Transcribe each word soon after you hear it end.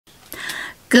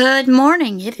Good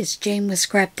morning, it is Jane with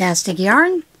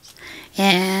Scraptasticyarns,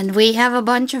 and we have a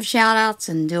bunch of shout outs,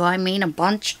 and do I mean a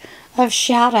bunch of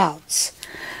shout outs.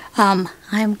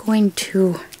 I'm going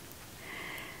to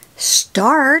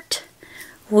start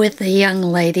with a young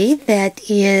lady that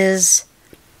is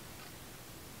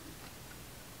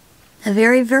a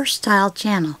very versatile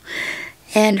channel,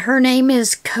 and her name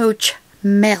is Coach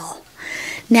Mel.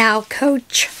 Now,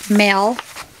 Coach Mel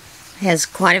has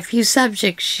quite a few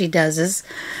subjects she does.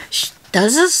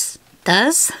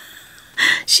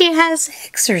 She has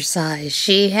exercise.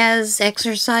 She has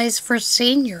exercise for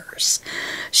seniors.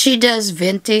 She does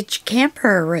vintage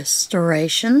camper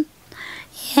restoration.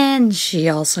 And she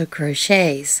also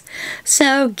crochets.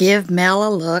 So give Mel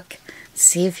a look.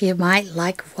 See if you might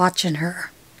like watching her.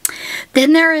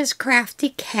 Then there is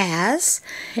Crafty Caz.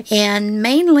 And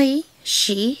mainly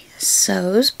she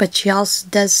sews, but she also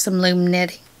does some loom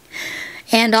knitting.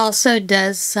 And also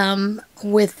does some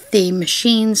with the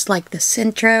machines like the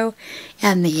Centro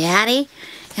and the Addy.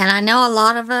 And I know a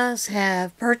lot of us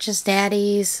have purchased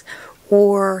Addies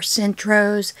or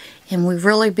Centros, and we've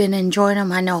really been enjoying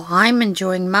them. I know I'm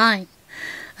enjoying mine.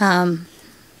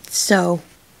 So,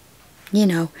 you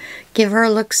know, give her a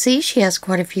look-see. She has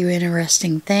quite a few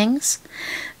interesting things.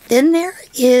 Then there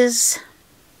is,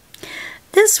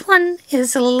 this one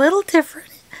is a little different.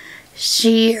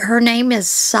 Her name is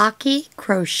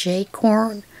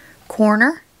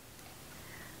sakicrochetcorner,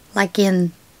 like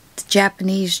in the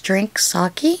Japanese drink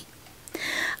sake.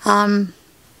 The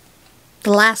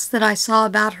last that I saw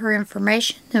about her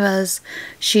information was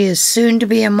she is soon to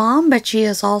be a mom, but she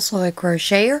is also a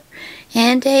crocheter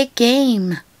and a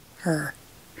gamer.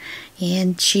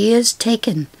 And she is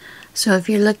taken. So if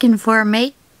you're looking for a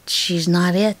mate, she's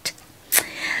not it.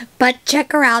 But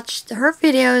check her out. Her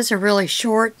videos are really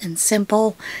short and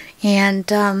simple,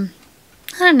 and I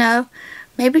don't know,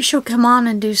 maybe she'll come on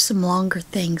and do some longer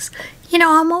things. You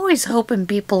know, I'm always hoping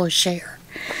people will share.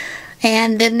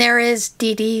 And then there is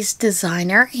DeeDee's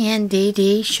Designer, and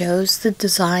DeeDee shows the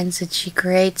designs that she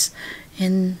creates,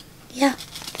 and yeah,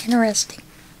 interesting.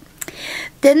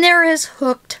 Then there is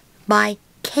Hooked by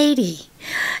Kati.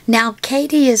 Now,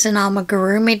 Kati is an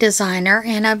amigurumi designer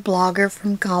and a blogger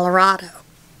from Colorado.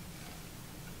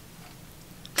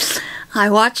 I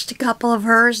watched a couple of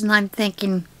hers and I'm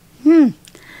thinking,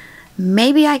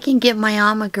 maybe I can get my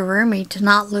amigurumi to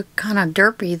not look kind of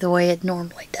derpy the way it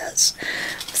normally does.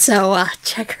 So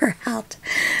check her out.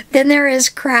 Then there is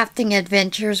Crafting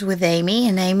Adventures with Amy,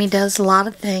 and Amy does a lot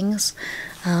of things.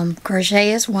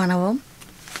 Crochet is one of them.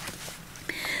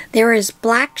 There is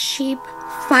BlackSheep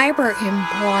Fiber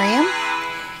Emporium,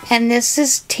 and this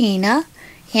is Tina,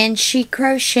 and she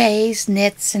crochets,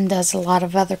 knits, and does a lot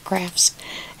of other crafts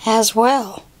as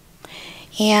well.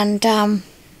 And I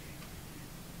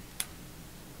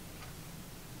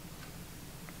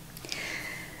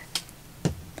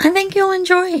think you'll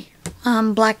enjoy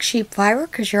BlackSheep Fiber,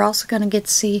 because you're also going to get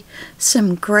to see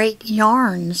some great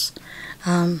yarns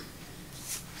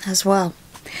as well.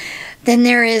 Then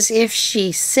there is If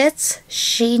She Sits,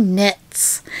 She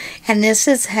Knits. And this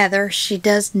is Heather. She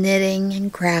does knitting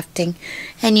and crafting.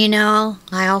 And you know,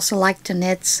 I also like to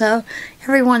knit, so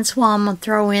every once in a while I'm going to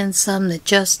throw in some that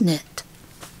just knit.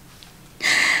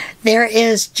 There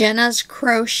is Jenna's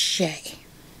Crochet.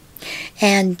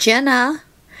 And Jenna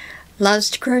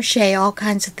loves to crochet all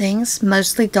kinds of things,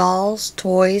 mostly dolls,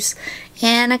 toys,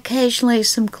 and occasionally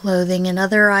some clothing and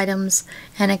other items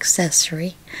and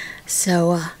accessory.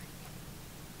 So,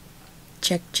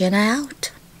 check Jenna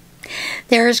out.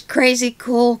 There's Crazy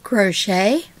Cool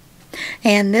Crochet,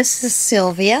 and this is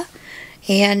Sylvia,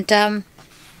 and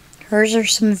hers are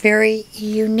some very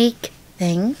unique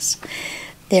things.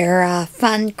 They're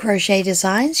fun crochet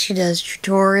designs. She does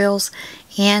tutorials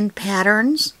and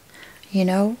patterns, you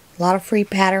know, a lot of free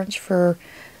patterns for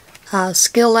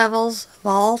skill levels of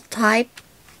all type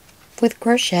with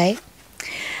crochet.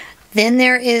 Then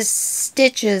there is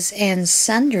Stitches and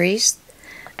Sundries.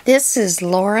 This is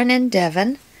Lauren and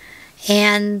Devon,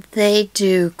 and they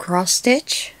do cross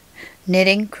stitch,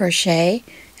 knitting, crochet,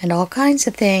 and all kinds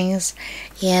of things.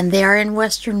 And they are in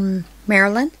Western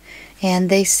Maryland, and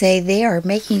they say they are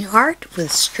making art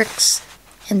with strings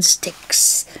and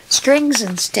sticks.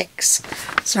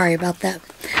 Sorry about that.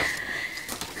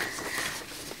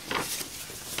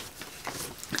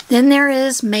 Then there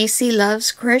is Macy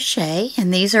Loves Crochet,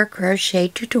 and these are crochet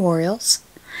tutorials.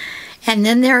 And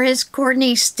then there is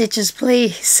Courtney Stitches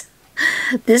Please.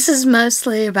 This is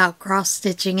mostly about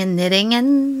cross-stitching and knitting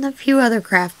and a few other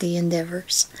crafty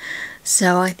endeavors.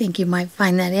 So I think you might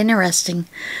find that interesting.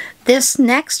 This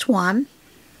next one,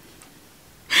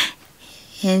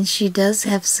 and she does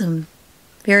have some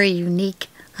very unique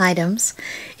items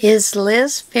is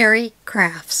Lizfaerie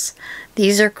Crafts.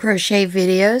 These are crochet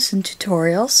videos and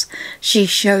tutorials. She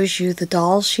shows you the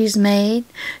dolls she's made.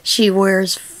 She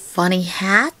wears funny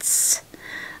hats.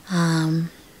 And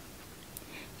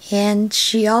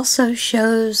she also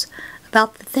shows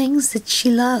about the things that she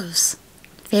loves.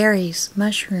 Fairies,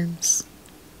 mushrooms.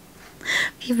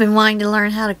 If you've been wanting to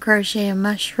learn how to crochet a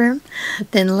mushroom,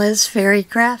 then Lizfaerie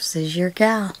Crafts is your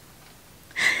gal.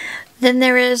 Then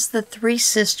there is the Three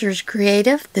Sisters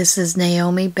Creative. This is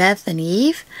Naomi, Beth, and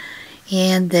Eve.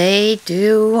 And they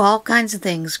do all kinds of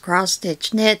things. Cross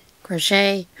stitch, knit,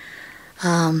 crochet.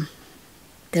 Did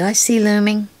I see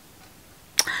looming?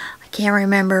 I can't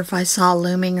remember if I saw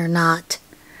looming or not.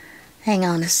 Hang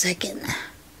on a second.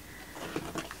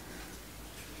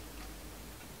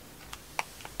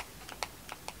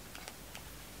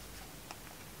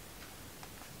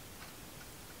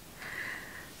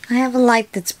 I have a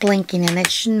light that's blinking and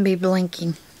it shouldn't be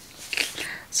blinking.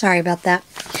 Sorry about that.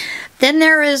 Then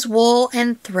there is wool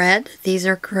and thread. These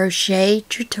are crochet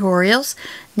tutorials.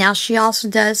 Now she also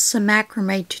does some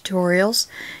macrame tutorials.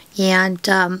 And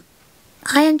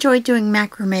I enjoy doing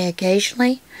macrame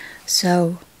occasionally.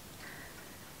 So,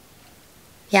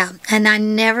 yeah. And I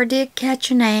never did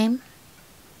catch a name.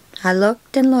 I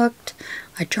looked and looked.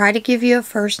 I try to give you a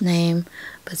first name.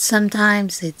 But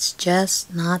sometimes it's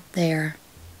just not there.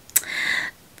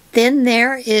 Then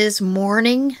there is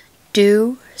Mourning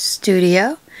Dew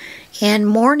Studio, and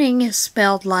mourning is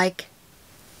spelled like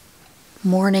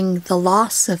mourning the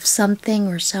loss of something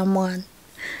or someone.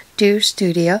 Dew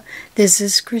Studio. This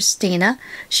is Christina.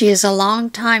 She is a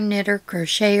long-time knitter,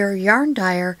 crocheter, yarn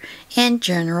dyer, and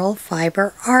general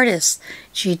fiber artist.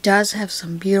 She does have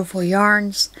some beautiful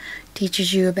yarns.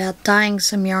 Teaches you about dyeing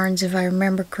some yarns if I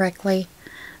remember correctly.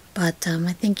 But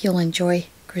I think you'll enjoy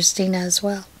Christina as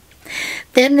well.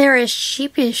 Then there is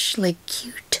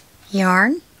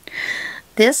Sheepishlycuteyarn.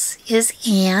 This is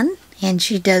Anne, and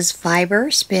she does fiber,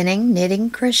 spinning, knitting,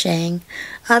 crocheting,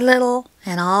 a little,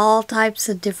 and all types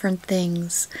of different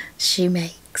things she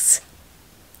makes.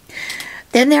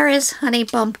 Then there is Honey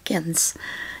Bumpkins.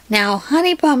 Now,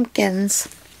 Honey Bumpkins,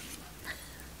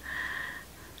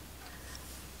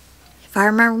 if I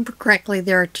remember correctly,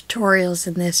 there are tutorials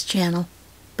in this channel,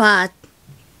 but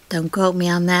don't quote me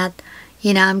on that.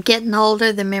 You know, I'm getting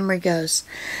older, the memory goes.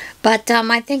 But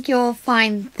I think you'll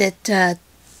find that the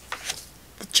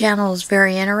channel is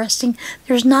very interesting.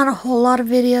 There's not a whole lot of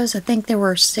videos. I think there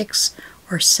were 6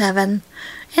 or 7.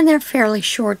 And they're fairly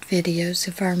short videos,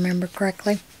 if I remember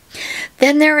correctly.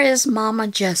 Then there is Mama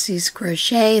Jessie's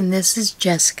Crochet, and this is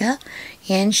Jessica.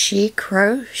 And she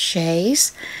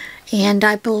crochets. And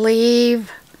I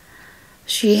believe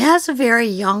she has a very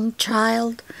young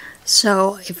child.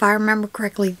 So, if I remember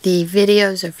correctly, the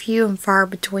videos are few and far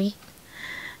between.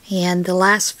 And the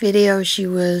last video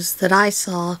that I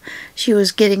saw, she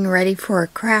was getting ready for a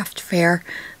craft fair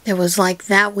that was like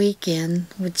that weekend,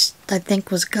 which I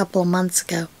think was a couple of months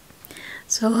ago.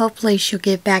 So, hopefully she'll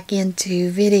get back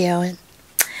into videoing.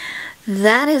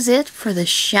 That is it for the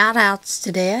shout-outs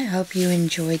today. I hope you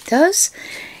enjoyed those.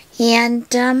 And,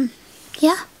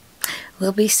 yeah.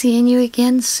 We'll be seeing you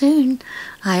again soon.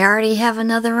 I already have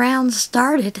another round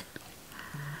started.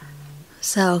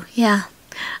 So, yeah.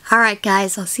 Alright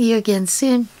guys, I'll see you again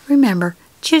soon. Remember,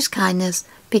 choose kindness,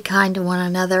 be kind to one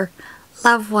another,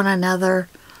 love one another.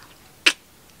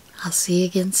 I'll see you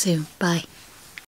again soon. Bye.